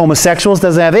hate homosexuals. It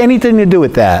doesn't have anything to do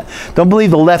with that. Don't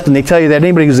believe the left when they tell you that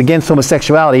anybody who's against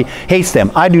homosexuality hates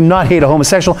them. I do not hate a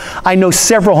homosexual. I know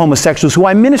several homosexuals who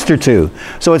I minister to.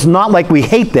 So it's not like we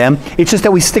hate them. It's just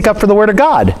that we stick up for the Word of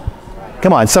God.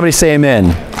 Come on, somebody say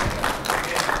amen.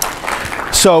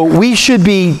 So we should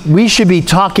be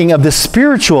talking of the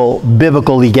spiritual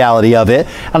biblical legality of it.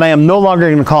 And I am no longer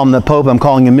going to call him the Pope. I'm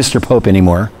calling him Mr. Pope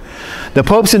anymore. The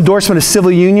Pope's endorsement of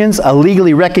civil unions, a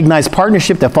legally recognized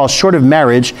partnership that falls short of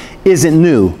marriage, isn't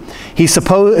new. He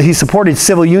supported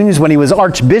civil unions when he was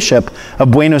Archbishop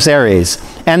of Buenos Aires,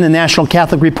 and the National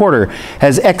Catholic Reporter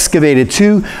has excavated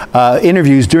two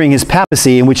interviews during his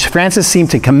papacy in which Francis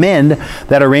seemed to commend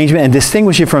that arrangement and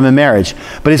distinguish it from a marriage.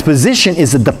 But his position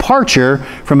is a departure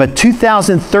from a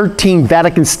 2013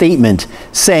 Vatican statement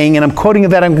saying, and I'm quoting a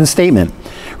Vatican statement,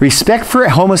 respect for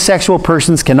homosexual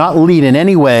persons cannot lead in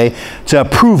any way to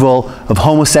approval of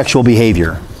homosexual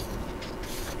behavior.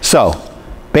 So,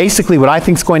 basically what I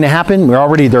think is going to happen,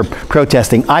 they're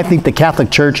protesting. I think the Catholic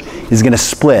Church is going to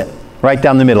split right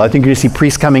down the middle. I think you're going to see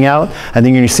priests coming out. I think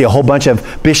you're going to see a whole bunch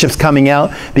of bishops coming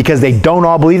out because they don't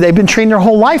all believe. They've been trained their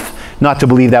whole life not to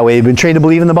believe that way. They've been trained to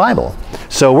believe in the Bible.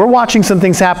 So we're watching some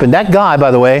things happen. That guy,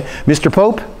 by the way, Mr.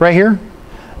 Pope, right here,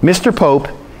 Mr. Pope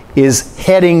is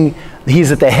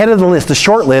he's at the head of the list, the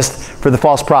short list for the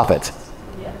false prophet.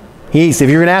 If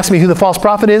you're going to ask me who the false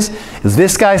prophet is, if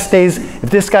this guy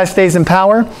stays in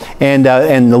power, and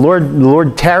the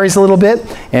Lord tarries a little bit,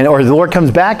 or the Lord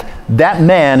comes back, that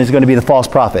man is going to be the false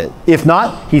prophet. If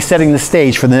not, he's setting the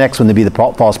stage for the next one to be the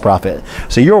false prophet.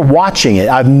 So you're watching it.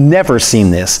 I've never seen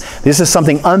this. This is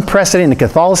something unprecedented in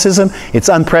Catholicism. It's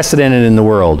unprecedented in the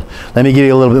world. Let me give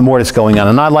you a little bit more that's going on,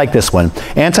 and I like this one.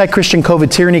 Anti-Christian COVID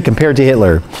tyranny compared to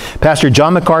Hitler. Pastor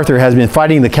John MacArthur has been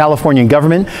fighting the Californian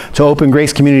government to open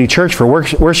Grace Community Church for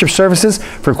worship services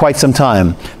for quite some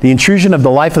time. The intrusion of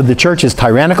the life of the church is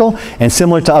tyrannical and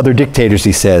similar to other dictators,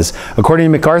 he says. According to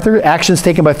MacArthur, actions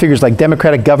taken by figures like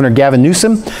Democratic Governor Gavin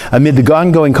Newsom amid the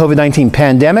ongoing COVID-19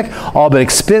 pandemic all but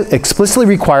explicitly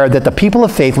require that the people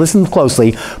of faith, listen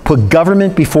closely, put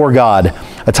government before God.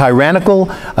 A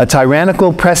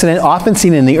tyrannical precedent often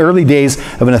seen in the early days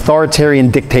of an authoritarian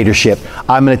dictatorship.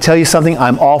 I'm going to tell you something,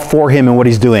 I'm all for him and what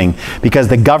he's doing, because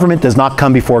the government does not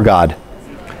come before God.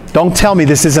 Don't tell me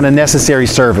this isn't a necessary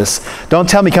service. Don't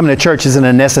tell me coming to church isn't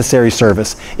a necessary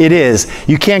service. It is.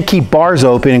 You can't keep bars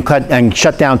open and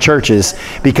shut down churches,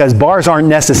 because bars aren't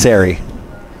necessary.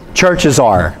 Churches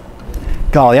are.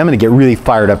 Golly, I'm going to get really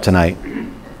fired up tonight.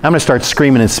 I'm going to start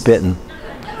screaming and spitting.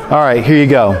 All right, here you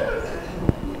go.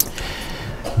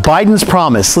 Biden's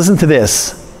promise. Listen to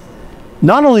this.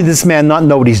 Not only does this man not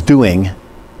know what he's doing,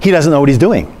 he doesn't know what he's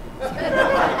doing.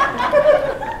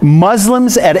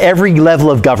 Muslims at every level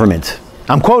of government.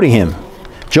 I'm quoting him.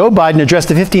 Joe Biden addressed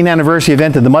the 15th anniversary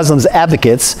event of the Muslims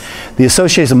Advocates, the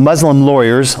Association of Muslim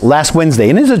Lawyers, last Wednesday.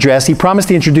 In his address, he promised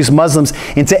to introduce Muslims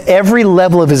into every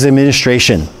level of his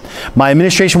administration. My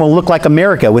administration will look like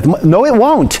America. No, it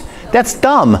won't. That's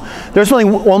dumb. There's only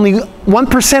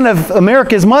 1% of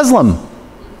America is Muslim.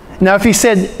 Now, if he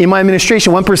said, in my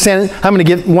administration, 1%, I'm going to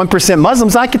give 1%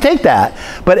 Muslims, I could take that.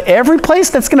 But every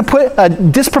place that's going to put a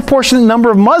disproportionate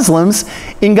number of Muslims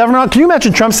in government, can you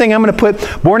imagine Trump saying, I'm going to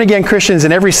put born-again Christians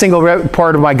in every single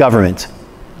part of my government?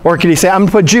 Or could he say, I'm going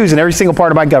to put Jews in every single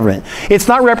part of my government? It's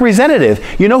not representative.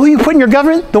 You know who you put in your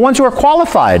government? The ones who are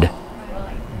qualified.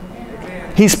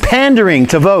 He's pandering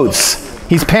to votes.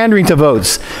 He's pandering to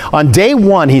votes. On day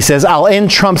one, he says, I'll end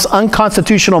Trump's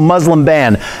unconstitutional Muslim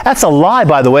ban. That's a lie,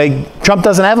 by the way. Trump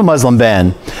doesn't have a Muslim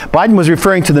ban. Biden was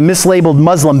referring to the mislabeled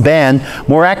Muslim ban,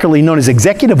 more accurately known as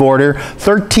Executive Order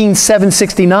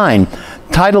 13769,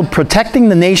 titled Protecting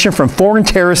the Nation from Foreign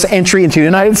Terrorist Entry into the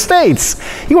United States.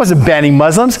 He wasn't banning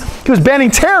Muslims. He was banning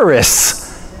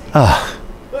terrorists. Ugh.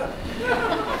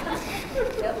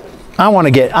 I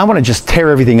want to just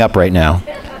tear everything up right now.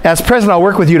 As president, I'll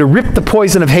work with you to rip the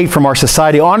poison of hate from our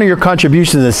society, honor your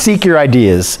contributions, and seek your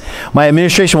ideas. My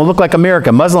administration will look like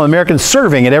America, Muslim Americans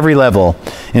serving at every level.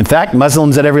 In fact,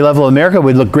 Muslims at every level of America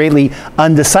would look greatly,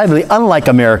 undecidedly unlike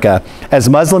America, as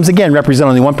Muslims, again, represent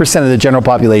only 1% of the general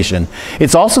population.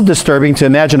 It's also disturbing to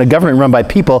imagine a government run by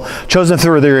people chosen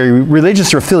through their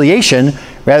religious affiliation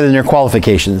rather than their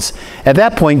qualifications. At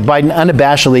that point, Biden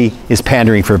unabashedly is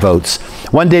pandering for votes.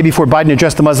 One day before Biden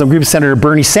addressed the Muslim group, Senator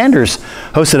Bernie Sanders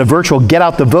hosted a virtual Get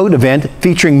Out the Vote event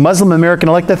featuring Muslim American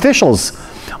elected officials.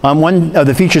 One of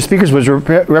the featured speakers was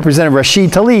Representative Rashid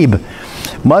Tlaib.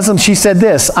 Muslims, she said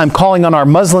this, I'm calling on our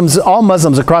Muslims, all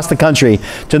Muslims across the country,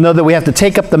 to know that we have to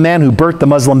take up the man who birthed the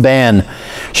Muslim ban.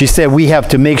 She said we have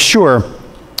to make sure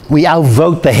we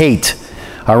outvote the hate.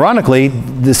 Ironically,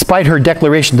 despite her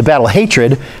declaration to battle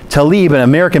hatred, Tlaib, an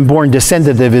American-born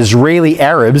descendant of Israeli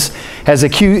Arabs, has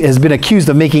been accused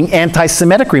of making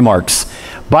anti-Semitic remarks.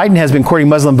 Biden has been courting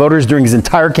Muslim voters during his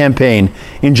entire campaign.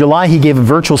 In July, he gave a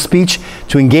virtual speech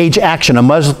to Engage Action, a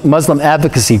Muslim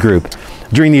advocacy group.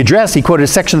 During the address, he quoted a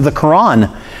section of the Quran,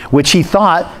 which he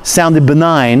thought sounded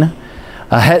benign,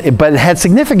 but had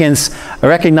significance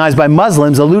recognized by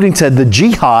Muslims, alluding to the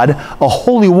jihad, a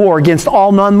holy war against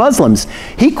all non-Muslims.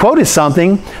 He quoted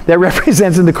something that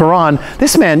represents in the Quran.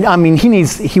 This man, I mean,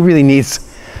 he really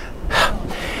needs.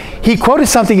 He quoted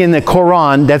something in the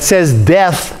Quran that says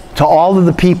death to all of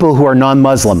the people who are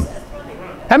non-Muslim.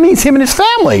 That means him and his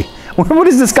family. What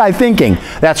is this guy thinking?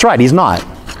 That's right, he's not.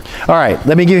 All right,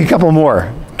 let me give you a couple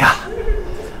more. God,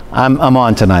 I'm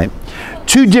on tonight.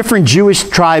 Two different Jewish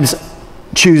tribes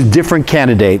choose different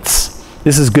candidates.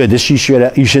 This is good.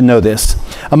 You should know this.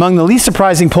 Among the least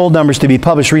surprising poll numbers to be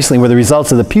published recently were the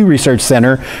results of the Pew Research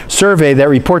Center survey that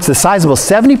reports the sizable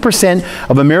 70%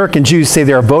 of American Jews say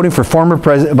they are voting for former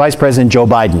Vice President Joe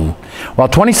Biden, while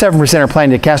 27% are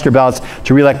planning to cast their ballots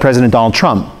to re-elect President Donald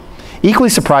Trump. Equally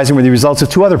surprising were the results of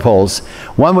two other polls.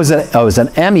 One was an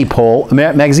AMI poll, a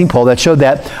magazine poll, that showed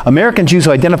that American Jews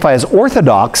who identify as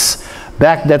Orthodox,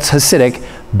 that's Hasidic,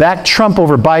 backed Trump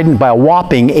over Biden by a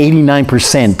whopping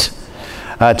 89%.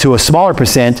 to a smaller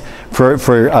percent for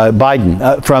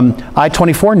Biden. From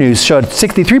I-24 News showed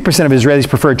 63% of Israelis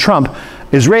preferred Trump,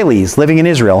 Israelis living in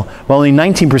Israel, while only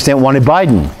 19% wanted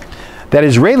Biden. That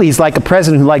Israelis like a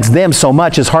president who likes them so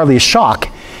much is hardly a shock,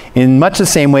 in much the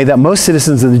same way that most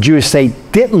citizens of the Jewish state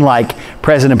didn't like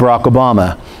President Barack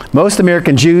Obama. Most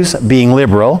American Jews being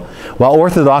liberal, while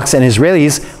Orthodox and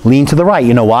Israelis lean to the right.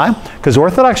 You know why? Because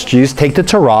Orthodox Jews take the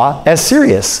Torah as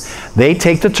serious. They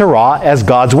take the Torah as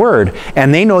God's word.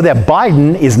 And they know that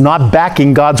Biden is not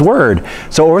backing God's word.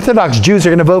 So Orthodox Jews are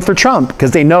going to vote for Trump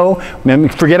because they know,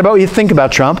 forget about what you think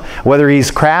about Trump, whether he's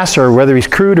crass or whether he's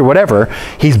crude or whatever,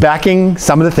 he's backing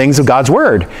some of the things of God's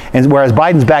word. And whereas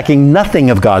Biden's backing nothing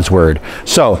of God's word.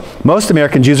 So most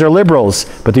American Jews are liberals,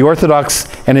 but the Orthodox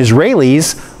and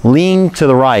Israelis lean to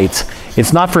the right.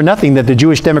 It's not for nothing that the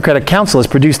Jewish Democratic Council has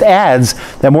produced ads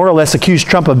that more or less accuse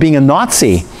Trump of being a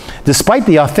Nazi. Despite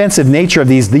the offensive nature of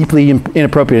these deeply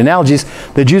inappropriate analogies,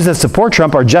 the Jews that support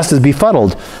Trump are just as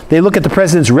befuddled. They look at the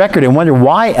president's record and wonder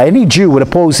why any Jew would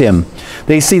oppose him.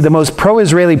 They see the most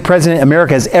pro-Israeli president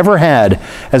America has ever had,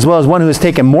 as well as one who has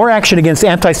taken more action against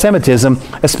anti-Semitism,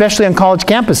 especially on college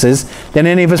campuses, than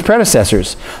any of his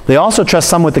predecessors. They also trust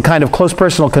someone with the kind of close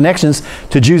personal connections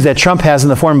to Jews that Trump has in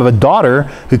the form of a daughter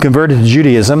who converted to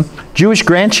Judaism, Jewish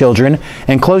grandchildren,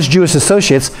 and close Jewish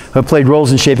associates who have played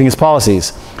roles in shaping his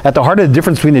policies. At the heart of the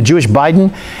difference between the Jewish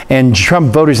Biden and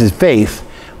Trump voters is faith.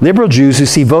 Liberal Jews who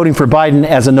see voting for Biden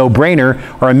as a no-brainer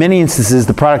are in many instances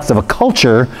the products of a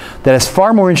culture that is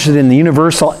far more interested in the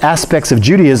universal aspects of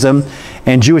Judaism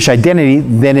and Jewish identity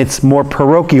than its more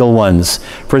parochial ones.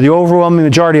 For the overwhelming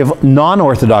majority of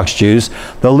non-Orthodox Jews,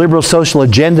 the liberal social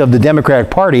agenda of the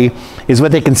Democratic Party is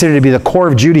what they consider to be the core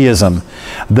of Judaism.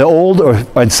 The old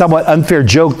and somewhat unfair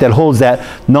joke that holds that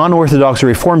non-Orthodox or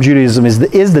Reform Judaism is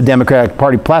the Democratic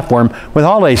Party platform with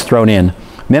holidays thrown in.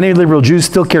 Many liberal Jews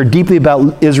still care deeply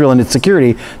about Israel and its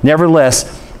security. Nevertheless,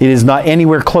 it is not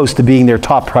anywhere close to being their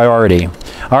top priority.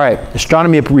 All right,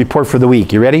 astronomy report for the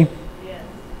week. You ready? Yes.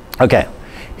 Okay.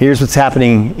 Here's what's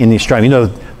happening in the astronomy. You know,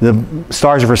 the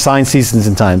stars are for signs, seasons,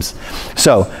 and times.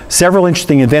 So, several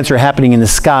interesting events are happening in the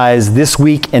skies this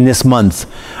week and this month.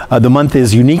 The month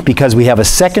is unique because we have a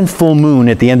second full moon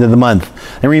at the end of the month.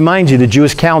 And remind you, the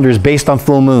Jewish calendar is based on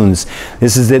full moons.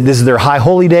 This is their high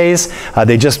holy days.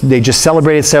 They just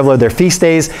celebrated several of their feast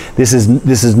days. This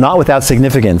is not without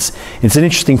significance. It's an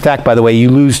interesting fact, by the way. You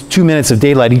lose 2 minutes of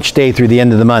daylight each day through the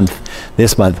end of the month.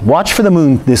 This month, watch for the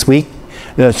moon this week.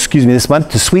 This month,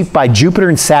 to sweep by Jupiter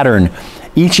and Saturn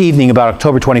each evening about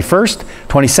October 21st,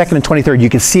 22nd, and 23rd. You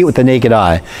can see it with the naked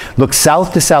eye. Look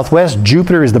south to southwest.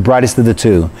 Jupiter is the brightest of the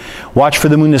two. Watch for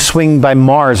the moon to swing by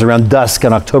Mars around dusk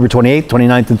on October 28th,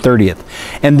 29th, and 30th.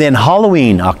 And then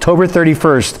Halloween, October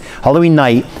 31st, Halloween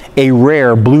night, a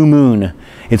rare blue moon.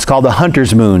 It's called the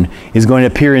Hunter's Moon, is going to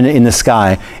appear in the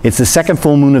sky. It's the second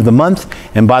full moon of the month.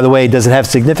 And by the way, does it have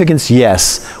significance?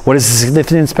 Yes. What is the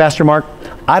significance, Pastor Mark?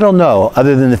 I don't know,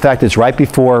 other than the fact that it's right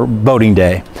before voting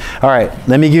day. All right,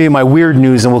 let me give you my weird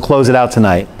news and we'll close it out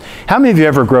tonight. How many of you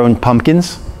ever grown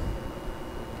pumpkins?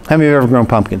 How many of you ever grown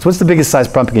pumpkins? What's the biggest size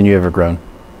pumpkin you ever grown?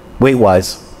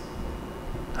 Weight-wise?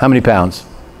 How many pounds?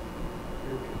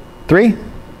 3?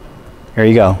 There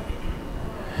you go.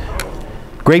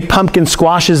 Great Pumpkin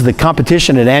squashes the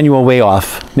competition at annual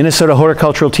weigh-off. Minnesota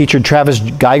horticultural teacher Travis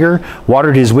Geiger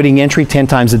watered his winning entry 10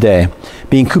 times a day.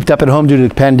 Being cooped up at home due to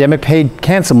the pandemic paid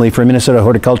handsomely for a Minnesota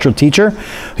horticultural teacher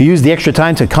who used the extra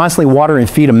time to constantly water and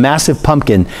feed a massive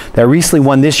pumpkin that recently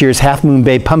won this year's Half Moon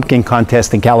Bay Pumpkin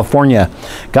Contest in California.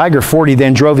 Geiger, 40,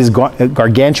 then drove his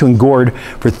gargantuan gourd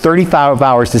for 35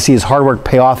 hours to see his hard work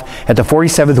pay off at the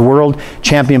 47th World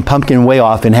Champion Pumpkin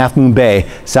Weigh-Off in Half Moon Bay,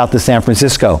 south of San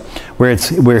Francisco,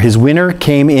 where his winner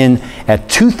came in at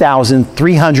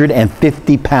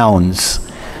 2,350 pounds.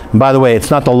 And by the way,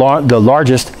 it's not the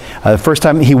largest. The first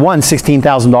time he won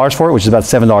 $16,000 for it, which is about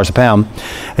 $7 a pound.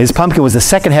 His pumpkin was the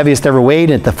second heaviest ever weighed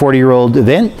at the 40-year-old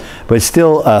event, but it's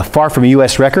still far from a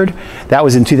U.S. record. That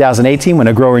was in 2018 when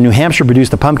a grower in New Hampshire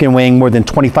produced a pumpkin weighing more than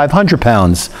 2,500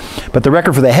 pounds. But the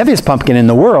record for the heaviest pumpkin in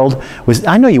the world was,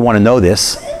 I know you want to know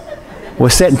this,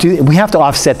 was set in we have to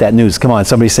offset that news. Come on,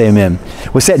 somebody say amen.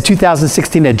 Was set in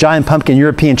 2016 at Giant Pumpkin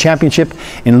European Championship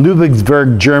in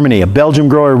Ludwigsburg, Germany. A Belgian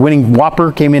grower winning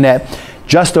whopper came in at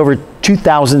just over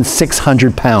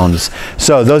 2,600 pounds.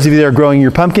 So those of you that are growing your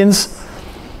pumpkins,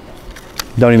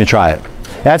 don't even try it.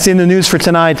 That's in the news for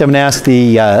tonight. I'm going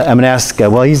to ask,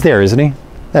 well, he's there, isn't he?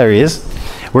 There he is.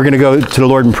 We're going to go to the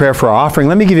Lord in prayer for our offering.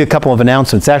 Let me give you a couple of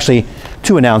announcements, actually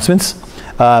 2 announcements.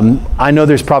 I know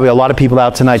there's probably a lot of people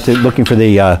out tonight looking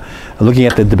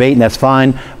at the debate, and that's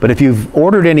fine. But if you've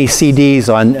ordered any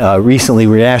CDs on recently,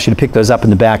 we ask you to pick those up in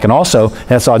the back. And also,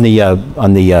 that's on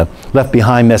the Left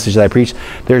Behind message that I preached.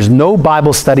 There's no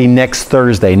Bible study next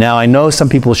Thursday. Now, I know some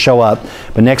people show up,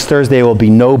 but next Thursday will be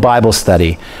no Bible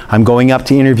study. I'm going up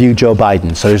to interview Joe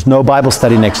Biden, so there's no Bible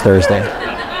study next Thursday.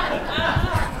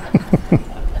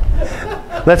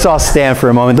 Let's all stand for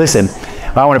a moment. Listen,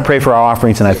 I want to pray for our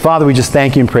offering tonight. Father, we just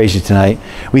thank you and praise you tonight.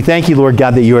 We thank you, Lord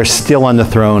God, that you are still on the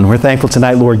throne. We're thankful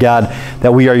tonight, Lord God,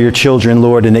 that we are your children,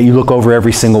 Lord, and that you look over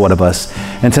every single one of us.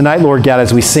 And tonight, Lord God,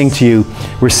 as we sing to you,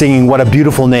 we're singing What a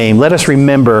Beautiful Name. Let us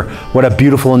remember what a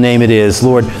beautiful name it is.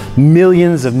 Lord,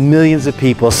 millions of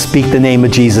people speak the name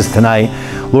of Jesus tonight.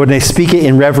 Lord, and they speak it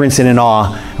in reverence and in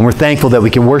awe. And we're thankful that we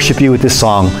can worship you with this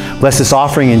song. Bless this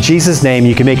offering in Jesus' name.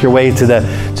 You can make your way to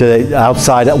the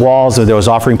outside walls where those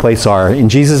offering plates are. In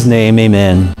Jesus' name,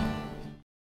 amen.